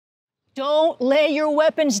Don't lay your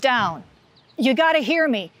weapons down. You got to hear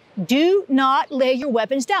me. Do not lay your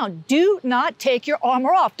weapons down. Do not take your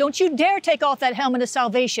armor off. Don't you dare take off that helmet of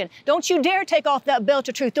salvation. Don't you dare take off that belt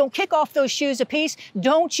of truth. Don't kick off those shoes of peace.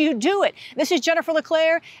 Don't you do it. This is Jennifer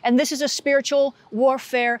LeClaire, and this is a spiritual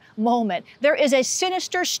warfare moment. There is a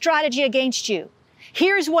sinister strategy against you.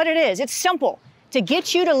 Here's what it is. It's simple. To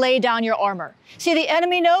get you to lay down your armor. See, the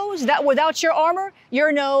enemy knows that without your armor,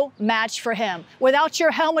 you're no match for him. Without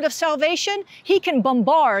your helmet of salvation, he can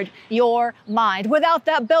bombard your mind. Without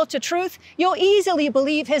that belt of truth, you'll easily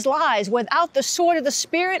believe his lies. Without the sword of the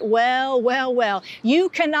Spirit, well, you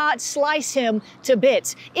cannot slice him to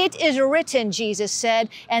bits. It is written, Jesus said,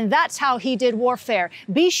 and that's how he did warfare.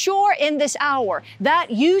 Be sure in this hour that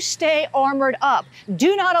you stay armored up.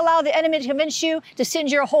 Do not allow the enemy to convince you to send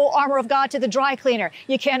your whole armor of God to the dry cleaner.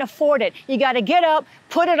 You can't afford it. You got to get up,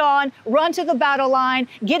 put it on, run to the battle line,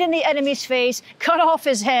 get in the enemy's face, cut off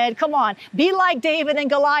his head. Come on, be like David and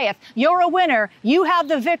Goliath. You're a winner. You have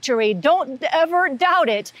the victory. Don't ever doubt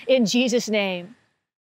it in Jesus' name.